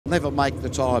never make the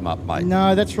time up, mate.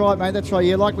 No, that's right, mate. That's right.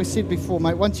 Yeah, like we said before,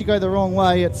 mate. Once you go the wrong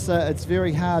way, it's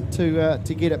very hard to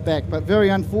get it back. But very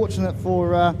unfortunate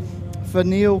for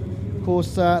Neil, of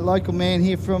course, local man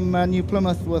here from New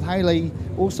Plymouth, with Haley,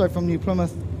 also from New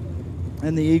Plymouth,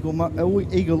 in the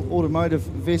Eagle Automotive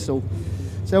vessel.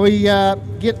 So we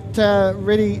get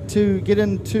ready to get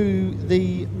into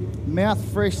the Mouth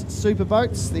Fresh Super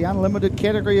Boats, the unlimited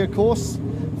category, of course,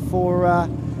 for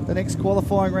the next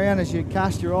qualifying round. As you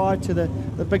cast your eye to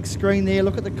the big screen there,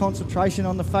 look at the concentration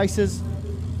on the faces,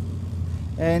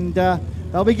 and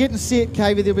they'll be getting set,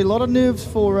 KV. There'll be a lot of nerves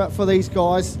for these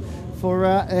guys, for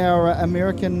our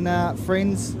American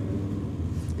friends.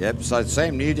 Yep, so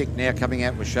Sam Newdick now coming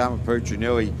out with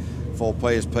Shamu-Puchanui for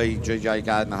PSP, GJ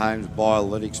Gardner Homes,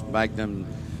 Biolytics, Magnum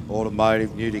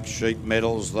Automotive, Newdick Sheet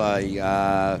Metals,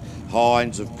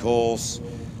 Hines, of course,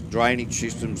 Drainage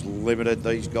Systems Limited.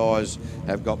 These guys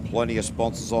have got plenty of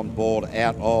sponsors on board.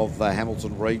 Out of the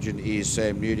Hamilton region is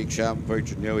Sam Newdick,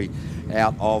 Shamu-Puchanui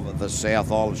out of the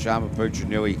South Island.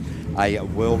 Shamu-Puchanui, a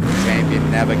world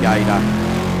champion navigator,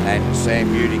 and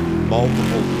Sam Newdick,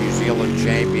 multiple New Zealand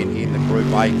champion in the Group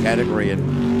A category.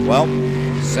 And, well,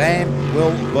 Sam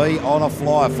will be on a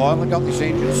flyer. Finally got this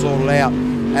engine sorted out.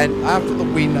 And after the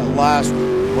win last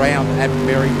round at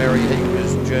Merry, he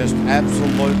was just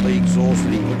absolutely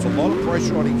exhausted. He puts a lot of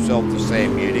pressure on himself, to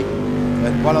Sam Newdick.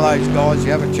 And one of those guys,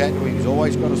 you have a chat to him, he's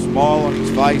always got a smile on his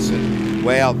face. And,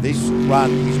 wow, this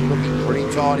run is looking pretty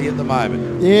tidy at the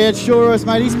moment. Yeah, it sure is,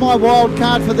 mate. He's my wild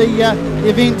card for the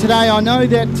event today. I know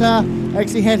that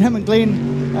actually had him and Glenn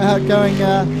going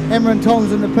hammer and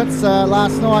tongs in the pits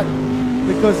last night,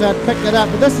 because they picked it up.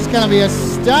 But this is going to be a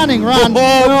stunning run.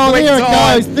 Oh, there it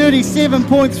goes,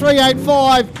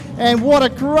 37.385, and what a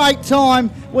great time.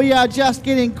 We are just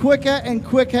getting quicker and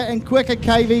quicker and quicker,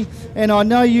 KV, and I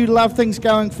know you love things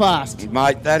going fast.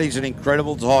 Mate, that is an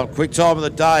incredible time. Quick time of the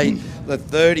day, the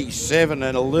 37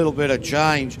 and a little bit of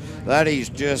change. That is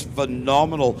just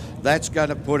phenomenal. That's going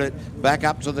to put it back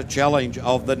up to the challenge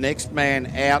of the next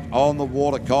man out on the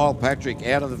water, Kyle Patrick,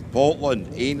 out of Portland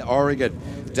in Oregon.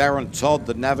 Darren Todd,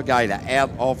 the navigator,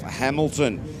 out of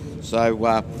Hamilton. So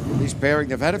this pairing,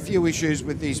 they've had a few issues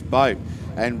with this boat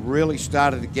and really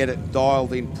started to get it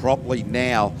dialed in properly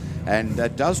now. And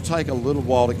it does take a little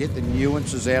while to get the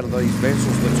nuances out of these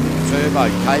vessels. The twin turbo,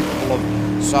 capable of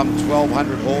some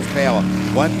 1,200 horsepower,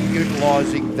 won't be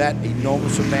utilising that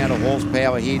enormous amount of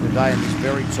horsepower here today in this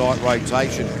very tight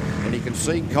rotation. And you can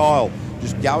see Kyle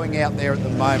just going out there at the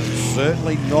moment,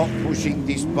 certainly not pushing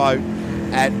this boat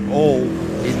at all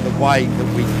in the way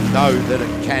that we know that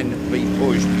it can be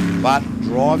pushed, but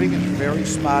driving it very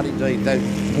smart indeed. That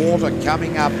water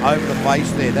coming up over the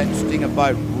base there, that Stinger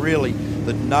boat really,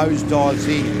 the nose dives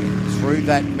in through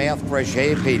that Mouth Fresh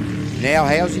hairpin. Now,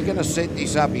 how's he going to set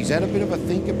this up? He's had a bit of a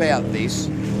think about this,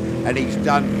 and he's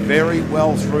done very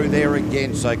well through there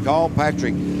again. So Kyle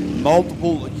Patrick,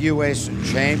 multiple US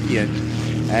champion,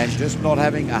 and just not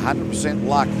having 100%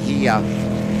 luck here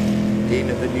in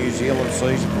the New Zealand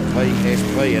season for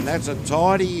PSP, and that's a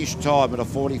tidy-ish time at a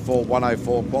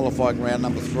 44.104, qualifying round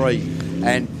number 3,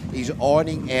 and he's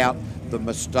ironing out the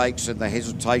mistakes and the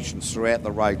hesitations throughout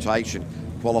the rotation.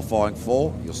 Qualifying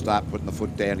 4, you'll start putting the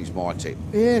foot down, is my tip.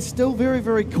 Yeah, still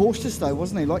very cautious though,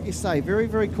 wasn't he? Like you say,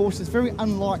 very cautious, very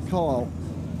unlike Kyle.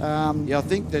 Yeah, I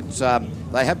think that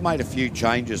they have made a few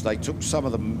changes. They took some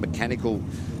of the mechanical,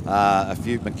 a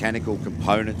few mechanical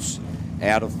components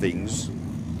out of things,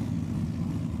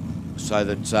 so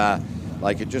that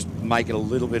they could just make it a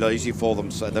little bit easier for them.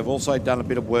 So they've also done a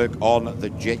bit of work on the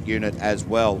jet unit as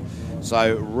well.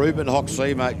 So Ruben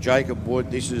Hoxima, Jacob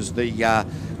Wood, this is the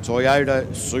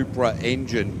Toyota Supra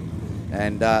engine,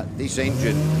 and this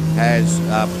engine has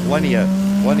plenty of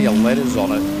letters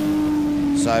on it.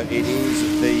 So it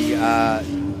is the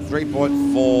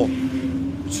 3.4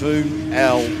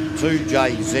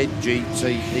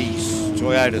 2L2JZGTE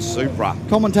Toyota Supra.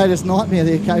 Commentator's nightmare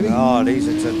there, KB. Oh, it is.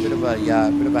 It's a bit of a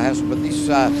hassle. But this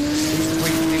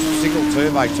single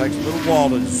turbo takes a little while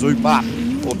to zoom up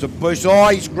or to push. Oh,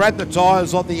 he's grabbed the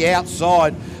tyres on the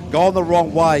outside, gone the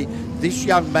wrong way. This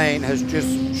young man has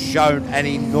just shown an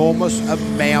enormous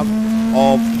amount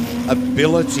of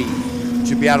ability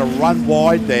to be able to run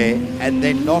wide there and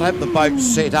then not have the boat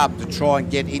set up to try and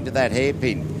get into that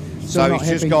hairpin. So he's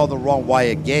just gone the wrong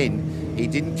way again. He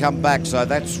didn't come back, so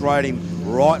that's thrown him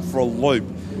right for a loop.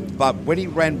 But when he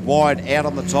ran wide out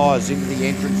on the tyres into the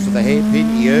entrance to the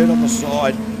hairpin, he erred on the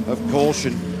side of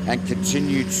caution and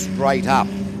continued straight up,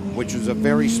 which was a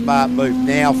very smart move.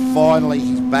 Now, finally,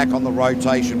 he's back on the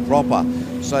rotation proper.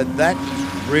 So that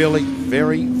is really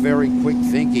very quick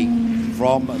thinking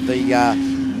from the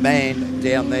man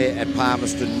down there at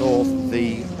Palmerston North,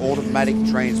 the automatic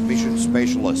transmission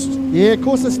specialist. Yeah, of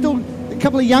course, there's still a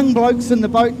couple of young blokes in the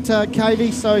boat,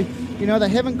 KV, so, you know, they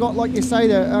haven't got, like you say,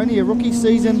 they're only a rookie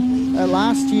season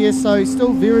last year, so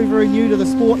still very, very new to the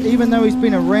sport, even though he's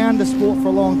been around the sport for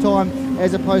a long time,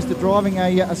 as opposed to driving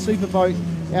a super boat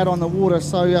out on the water.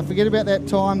 So forget about that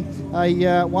time,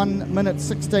 a 1 minute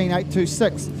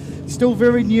 16.826. Still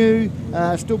very new,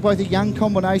 still both a young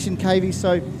combination, KV,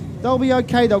 so they'll be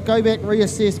okay. They'll go back,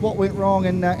 reassess what went wrong,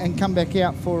 and come back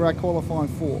out for qualifying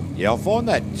 4. Yeah, I find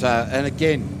that, and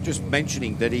again, just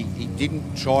mentioning that he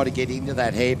didn't try to get into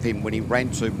that hairpin when he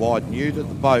ran too wide, knew that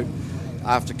the boat,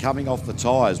 after coming off the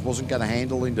tyres, wasn't going to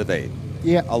handle into there.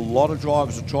 Yeah. A lot of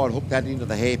drivers will try and hook that into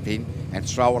the hairpin and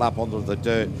throw it up onto the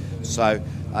dirt. So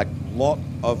a lot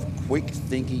of quick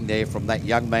thinking there from that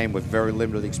young man with very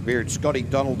limited experience. Scotty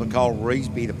Donald, Nicole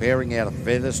Reesby, the pairing out of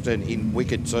Featherston in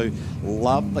Wicked 2.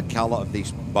 Love the colour of this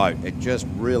boat. It just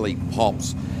really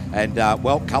pops. And,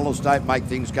 well, colours don't make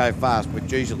things go fast, but,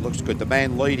 geez, it looks good. The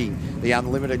man leading the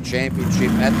Unlimited Championship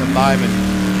at the moment.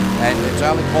 And it's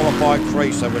only qualified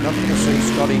 3, so we're not going to see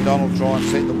Scotty Donald try and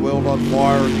set the world on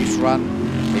fire in this run.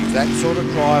 He's that sort of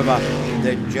driver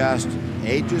that just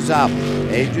edges up,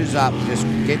 just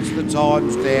gets the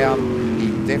times down. He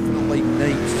definitely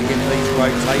needs to get these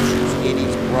rotations in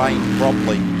his brain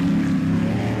properly.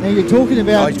 Now you're talking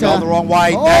about... Oh, he's gone the wrong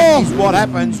way. Oh. That is what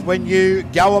happens when you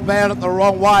go about it the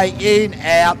wrong way. In,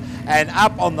 out, and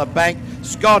up on the bank.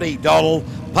 Scotty Donald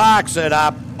parks it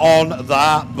up on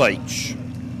the beach.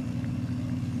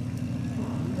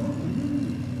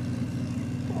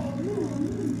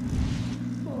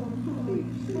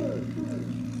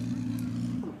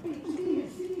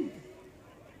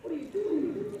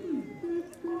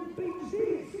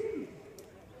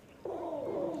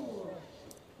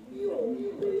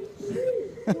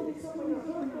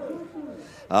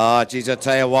 Oh, geez, I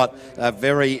tell you what, a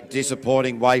very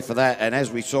disappointing way for that. And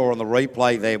as we saw on the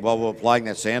replay there while we were playing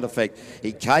that sound effect,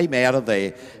 he came out of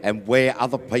there, and where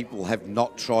other people have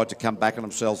not tried to come back on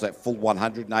themselves, that full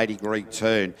 180-degree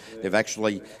turn, they've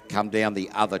actually come down the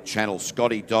other channel.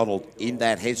 Scotty Donald, in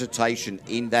that hesitation,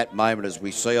 in that moment, as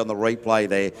we see on the replay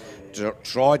there,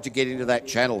 tried to get into that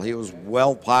channel. He was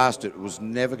well past it. It was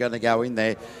never going to go in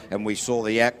there, and we saw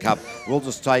the outcome. We'll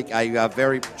just take a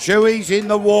very... Chewy's in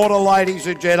the water, ladies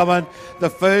and gentlemen. The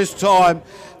first time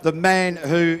the man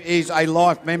who is a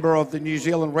life member of the New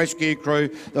Zealand Rescue Crew,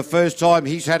 the first time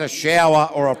he's had a shower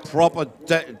or a proper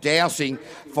dousing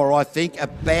for, I think,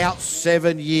 about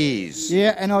 7 years.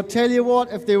 Yeah, and I'll tell you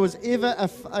what, if there was ever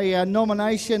a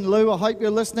nomination, Lou, I hope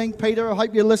you're listening, Peter, I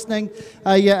hope you're listening,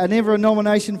 and ever a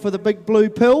nomination for the big blue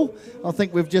pill, I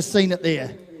think we've just seen it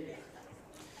there.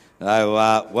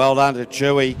 Oh, well done to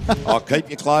Chewy. I'll keep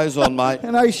your clothes on, mate.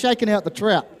 And he's shaking out the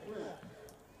trout.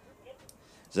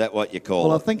 Is that what you call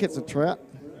Well, it? I think it's a trout.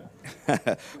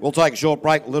 We'll take a short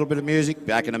break, a little bit of music,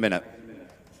 back in a minute.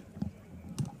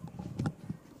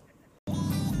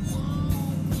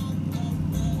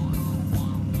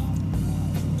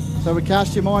 So we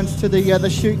cast your minds to the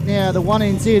shoot now, the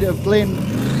 1NZ of Glenn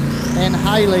and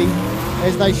Haley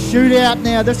as they shoot out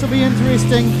now. This will be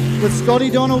interesting with Scotty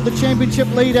Donald, the championship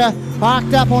leader,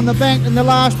 parked up on the bank in the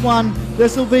last one.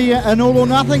 This will be an all or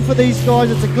nothing for these guys.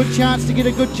 It's a good chance to get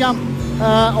a good jump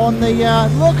on the...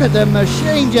 look at the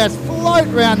machine just float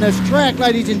around this track,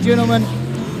 ladies and gentlemen.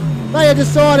 They have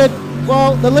decided,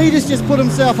 well, the leader's just put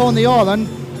himself on the island.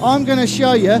 I'm going to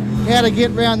show you how to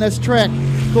get around this track.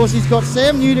 Of course, he's got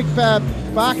Sam Newdick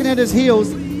barking at his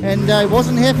heels, and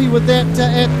wasn't happy with that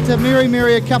at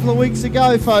Mary a couple of weeks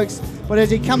ago, folks. But as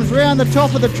he comes round the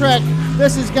top of the track,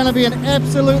 this is going to be an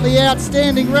absolutely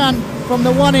outstanding run from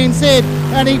the 1NZ,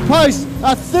 and he posts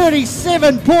a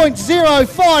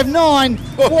 37.059.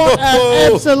 What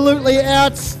an absolutely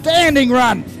outstanding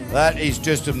run. That is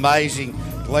just amazing.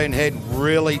 Glenn Head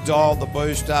really dialed the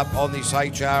boost up on this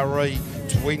HRE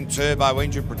twin turbo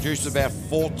engine, produced about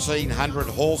 1,400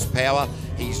 horsepower.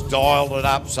 He's dialed it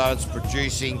up so it's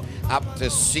producing up to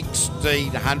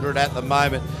 1,600 at the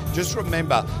moment. Just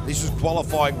remember, this is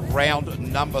qualifying round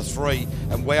number 3,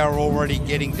 and we are already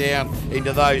getting down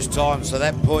into those times. So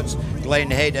that puts Glenn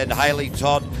Head and Haley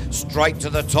Todd straight to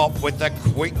the top with the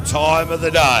quick time of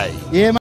the day. Yeah,